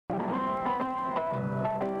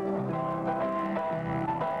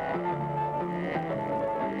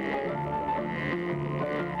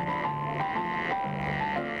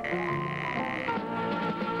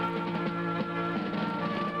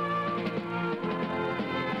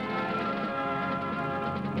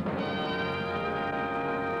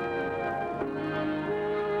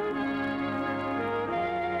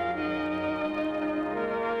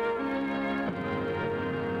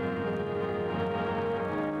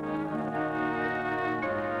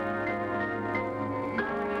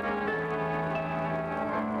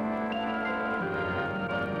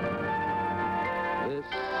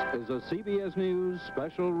a CBS News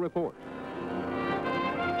special report.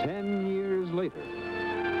 10 years later,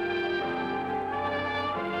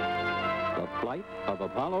 the flight of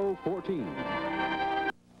Apollo 14.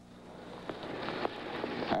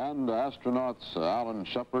 And astronauts Alan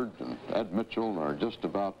Shepard and Ed Mitchell are just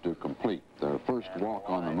about to complete their first walk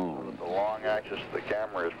on the moon. The long axis of the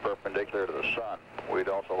camera is perpendicular to the sun. We'd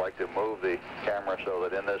also like to move the camera so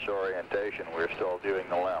that in this orientation we're still viewing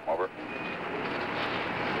the limb. Over.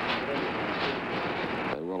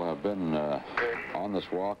 They will have been on this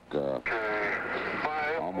walk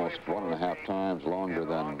almost 1.5 times longer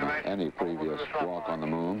than any previous walk on the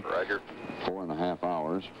moon. Roger. 4.5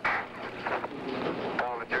 hours.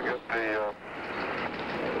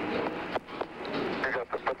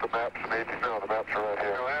 Put the maps in each. No, the maps are right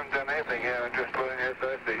here. No, I haven't done anything yet. I'm just putting the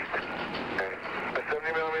SIC. Okay. A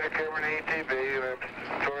 70mm camera in ETB, and I'm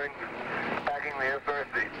storing, packing the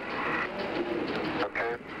SRC.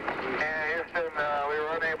 Okay. And Houston, we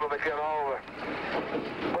were unable to get all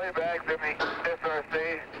the way bags in the SRC.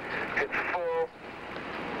 It's full.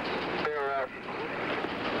 They're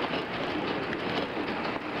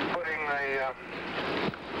putting the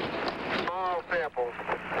small samples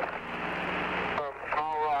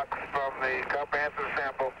from the comprehensive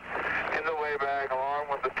sample in the way bag along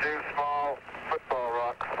with the 2 small football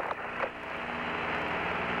rocks.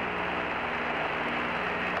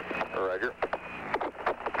 Roger.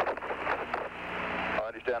 I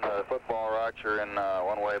understand the football rocks are in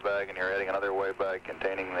one way bag and you're adding another way bag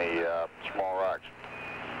containing the small rocks.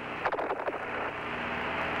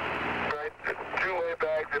 Right, 2 way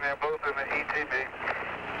bags and they're both in the ETB.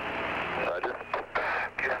 Roger.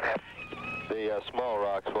 Get in there. The small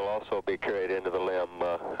rocks will also be carried into the limb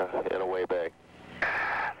in a way bag.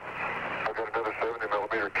 I've got another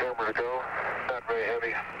 70mm camera to go. Not very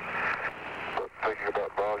heavy, but thinking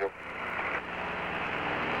about volume.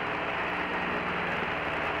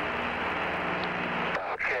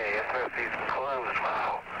 Okay, SRC's closed.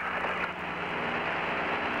 Wow.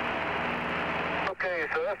 Okay,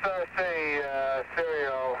 so SRC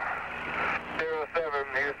serial 07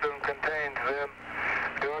 Houston contains then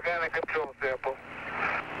the organic control sample,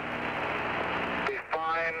 the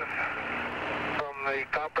fines from the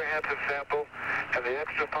comprehensive sample, and the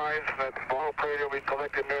extra fines from that small crater we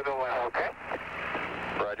collected near the well. Okay?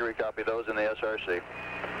 Roger, we copy those in the SRC.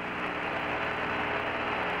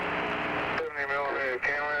 70mm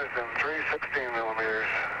cameras and 3 16mm.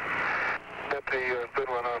 Get the good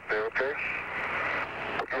one off there, okay?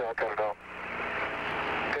 Okay, I'll cut it off.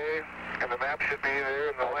 Okay, and the map should be there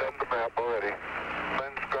in the lens. The map already.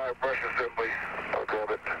 Lens sky brush assembly. I'll grab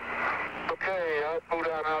it. Okay, I'll boot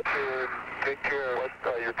on out to take care of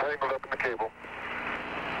what you're tangled up in the cable.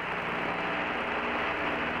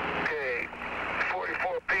 Okay,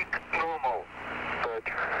 44 peak normal.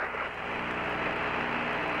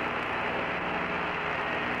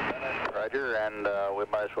 Roger, and we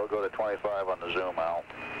might as well go to 25 on the zoom out.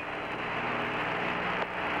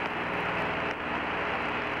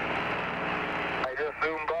 I just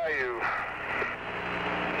zoomed by you.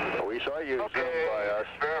 We saw you zoom by us.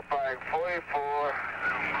 Verifying 44.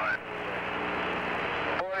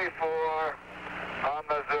 44 on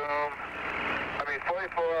the zoom. I mean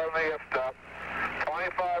 44 on the f-stop.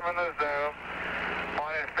 25 on the zoom.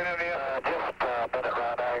 On infinity. Just been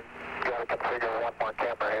around. I gotta configure one more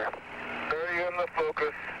camera here. 30 on the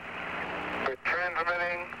focus. We're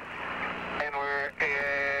transmitting, and we're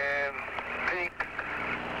in peak,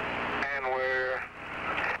 and we're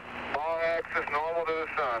long axis normal to the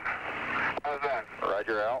sun. How's that?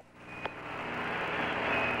 Roger, out.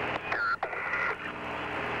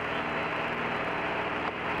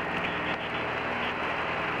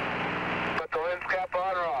 Put the lens cap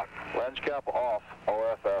on or off? Lens cap off.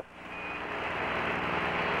 OFF.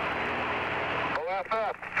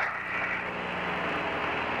 OFF.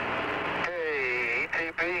 Okay,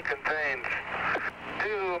 ETB contains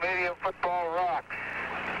 2 medium football rocks.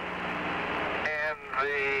 And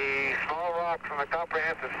the small rock from the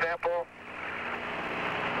comprehensive sample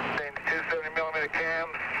contains 2 70mm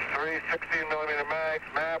cams, 3 16mm mags,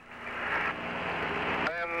 map,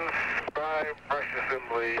 lens, sky, brush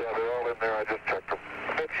assembly. Yeah, they're all in there. I just checked them.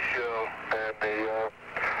 It's show. And the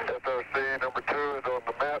SRC number 2 is on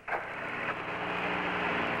the map.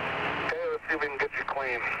 Okay, let's see if we can get you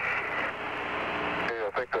clean. Okay, I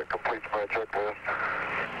think that completes my checklist.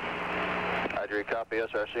 Roger, copy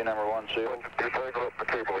SRC number 1 sealed. You're tangled up the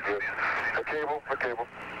cable again. The cable.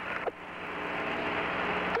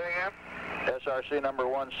 Say again? SRC number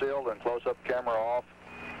 1 sealed and close-up camera off.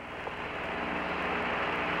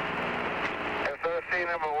 SRC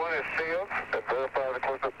number 1 is sealed and verify the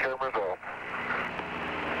close-up camera's off.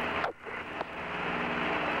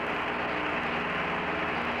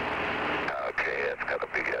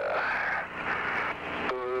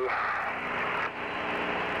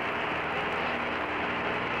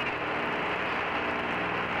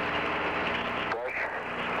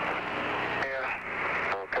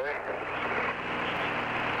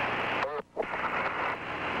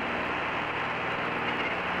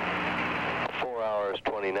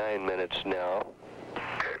 29 minutes now.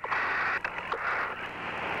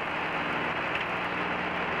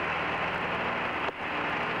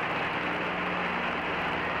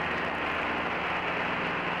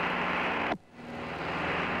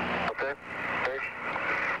 Okay.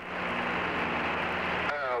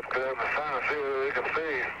 Now, let's go in the sun and see what we can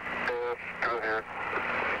see. Yeah, good here.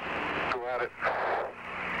 Go at it.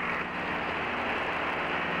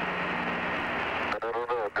 I don't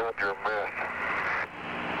know, God, you're a mess.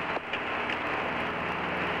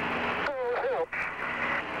 Oh, it helps.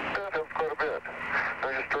 That helps quite a bit. Now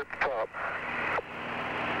you start at the top.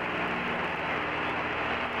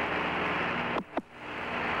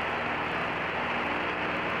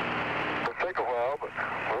 It'll take a while, but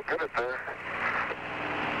we'll get it there.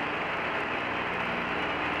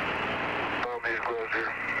 On these gloves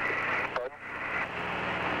here. Pardon?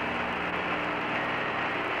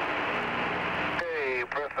 Hey,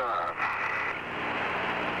 press on.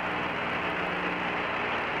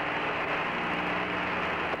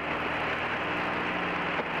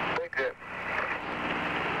 Take it.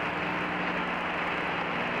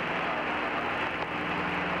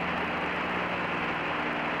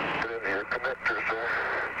 Get into your connectors there.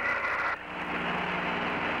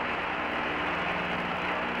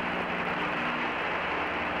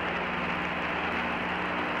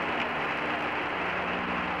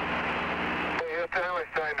 Hey, Houston, how much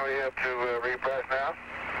time do we have to repress now?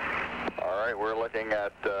 All right, we're looking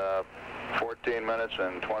at 14 minutes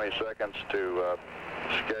and 20 seconds to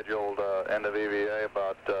scheduled end of EVA,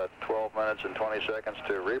 about 12 minutes and 20 seconds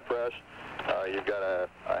to repress. You've got a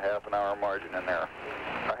half an hour margin in there.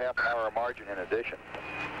 A half an hour margin in addition.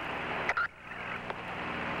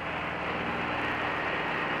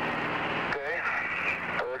 Okay.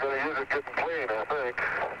 We're going to use it getting clean, I think.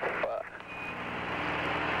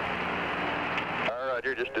 All right,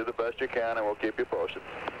 Roger, just do the best you can and we'll keep you posted.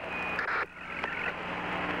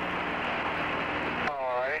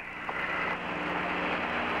 All right.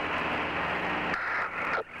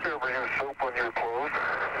 You ever use soap on your clothes?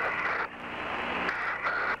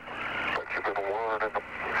 Like you've been worn in them.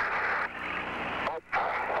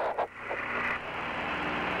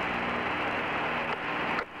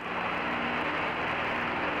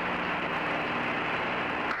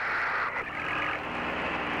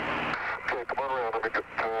 Okay, come on around. Let me get to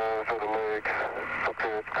the leg.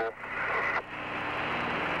 Okay, it's good.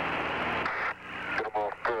 Get them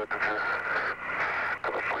off good. You're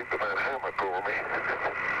gonna sleep in that hammock over me.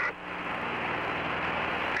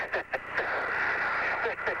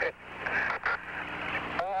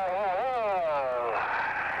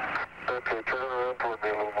 Okay, turn around toward me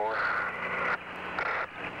a little more.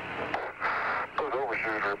 Those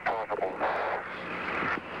overshoes are impossible.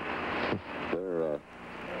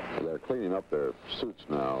 They're cleaning up their suits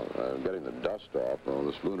now, getting the dust off.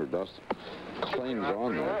 This lunar dust clings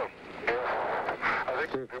on there. Yeah, I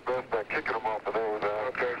think we do best by kicking them off of those.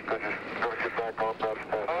 Okay, because you're going to get back on that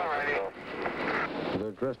stuff. All righty.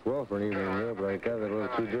 They're dressed well for an evening meal, but I gather they're a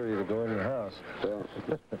little too dirty to go in your house. Yeah.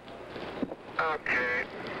 Okay.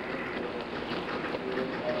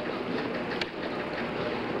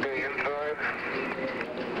 Okay, inside.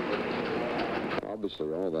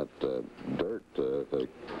 Obviously, all that dirt, if they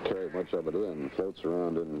carry much of it in, floats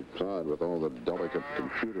around inside with all the delicate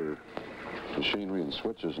computer machinery and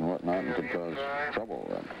switches and whatnot, and could cause trouble,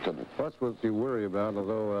 couldn't it? That's what you worry about,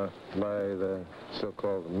 although by the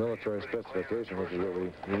so-called military specification, which is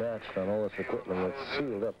really matched on all this equipment, it's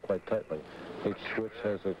sealed up quite tightly. Each switch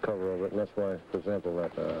has a cover over it, and that's why, for example,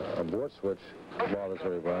 that abort switch bothers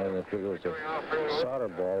everybody, and if it was a solder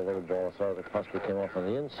ball, a little ball of solder that possibly came off on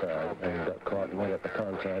the inside and got caught and went at the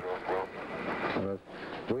contact.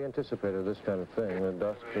 We anticipated this kind of thing, the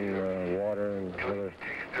dust and water and other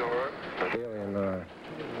alien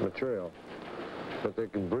material. But they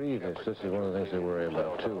can breathe this. This is one of the things they worry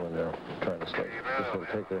about, too, when they're trying to sleep. Just to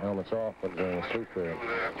take their helmets off during the sleep period.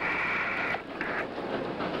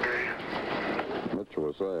 Mitchell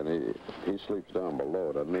was saying he sleeps down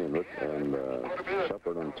below, doesn't he? And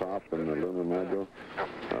Shepard on top in the lunar module,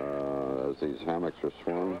 as these hammocks are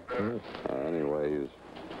swung. Anyway, he's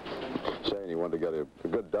saying he wanted to get a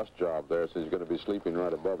good dust job there, so he's going to be sleeping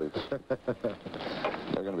right above him.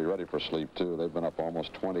 They're going to be ready for sleep, too. They've been up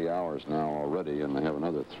almost 20 hours now already, and they have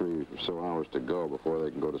another 3 or so hours to go before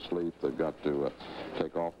they can go to sleep. They've got to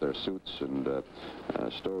take off their suits and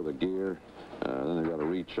stow the gear. Then they've got to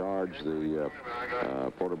recharge the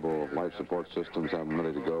portable life support systems, have them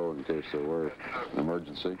ready to go in case there were an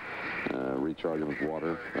emergency. Recharge them with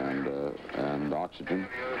water and oxygen,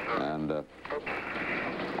 and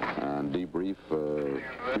debrief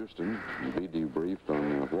Houston, be debriefed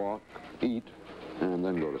on the walk, eat, and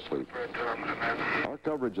then go to sleep. Our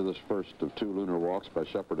coverage of this first of 2 lunar walks by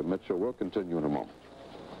Shepard and Mitchell will continue in a moment.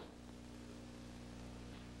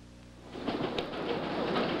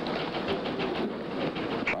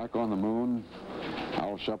 Back on the moon,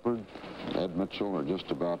 Al Shepard, Ed Mitchell are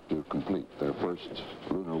just about to complete their first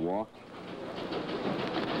lunar walk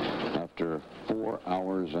after 4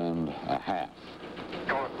 hours and a half.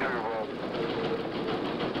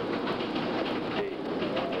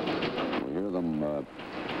 We hear them. I'll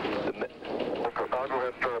go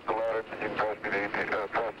ahead and start up the ladder. You can pass me the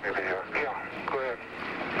yeah, go ahead.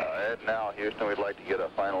 Ed and Al, Houston, we'd like to get a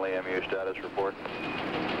final EMU status report.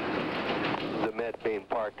 The Met being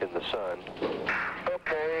parked in the sun.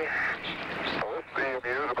 Okay. So this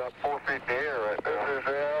EMU is about 4 feet in the air right now. This is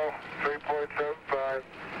Al, 3.75.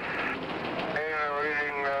 And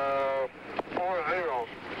reading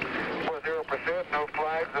 40%, no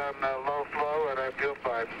flags on low flow, and I feel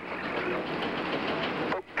fine.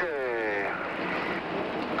 Okay.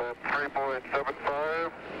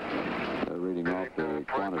 3.75. They're reading off the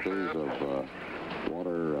quantities of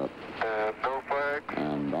water no flags.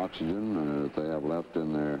 and oxygen that they have left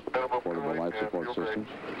in their portable life support systems.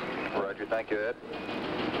 Roger, thank you, Ed.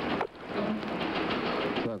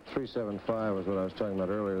 That 375 is what I was talking about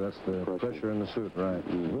earlier. That's the pressure in the suit, right?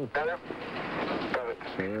 Mm-hmm. Got it? Got it.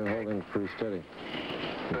 So they're holding pretty steady.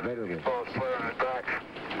 It better be. Oh, slamming it back.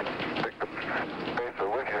 Take the pacer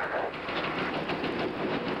with you.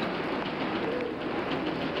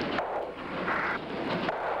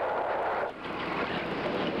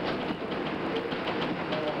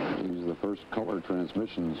 These are the first color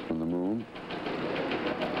transmissions from the moon.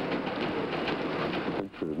 The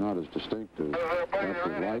picture is not as distinct as Earth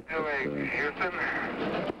would like, but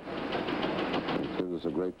it gives us a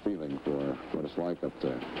great feeling for what it's like up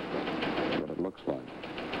there, what it looks like.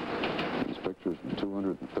 These pictures from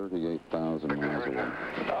 238,000 miles away.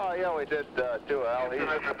 Oh, yeah, we did too, Al. He's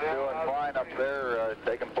doing fine up there,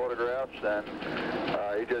 taking photographs, and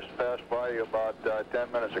he just passed by you about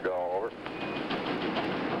 10 minutes ago. Over.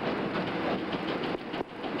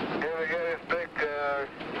 Here we get his big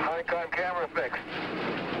high-con camera fixed.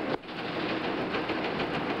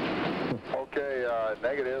 Okay,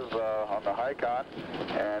 negative on the high-con,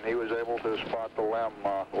 and he was able to spot the limb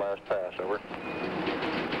last pass. Over.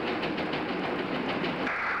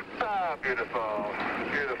 Ah, beautiful,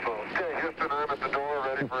 beautiful. Okay, Houston, I'm at the door,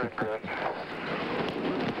 ready for ingress.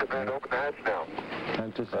 Go ahead, open the hatch now. I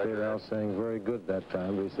anticipated Al saying very good that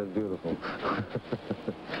time, but he said beautiful.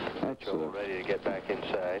 That's Ready to get back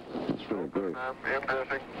inside. That's really great. I'm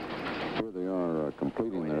ingressing. Here they are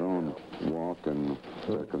completing their own walk, and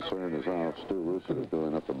their concern is how Stuart Roosa is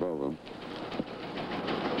doing up above them.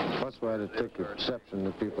 That's why I take exception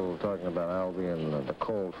to people talking about Al being the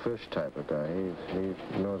cold fish type of guy. He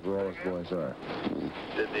knows where all his boys are.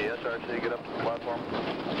 Did the SRC get up to the platform?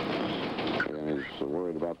 And he's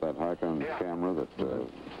worried about that high-con camera, that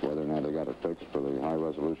whether or not they got it fixed for the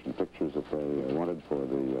high-resolution pictures that they wanted for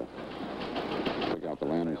the take out the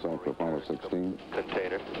landing site for Apollo 16.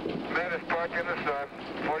 Container. Man is parked in the sun,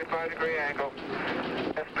 45-degree angle.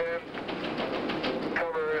 S-band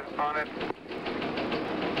cover is on it.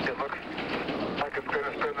 It looks like it's going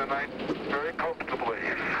to spend the night very comfortably.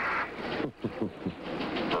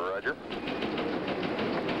 Roger.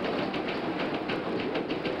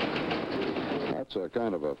 That's a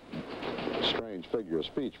kind of a strange figure of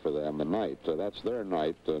speech for them, the night. That's their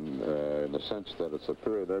night, and in the sense that it's a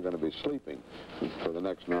period they're going to be sleeping for the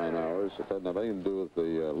next 9 hours. It doesn't have anything to do with the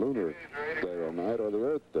lunar day or night, or the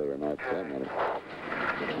Earth day or night, for that matter.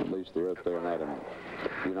 At least the Earth day or night in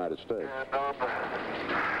the United States. And on the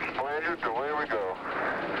lanyard, away we go.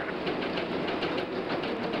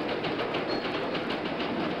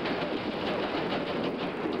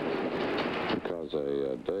 Because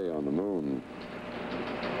a day on the moon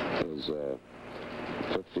is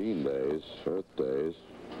 15 days, Earth days.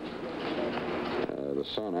 The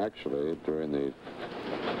sun actually, during the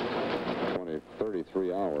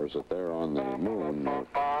 33 hours that they're on the moon.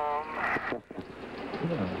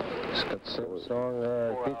 It's got the same song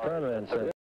Pete Conrad said.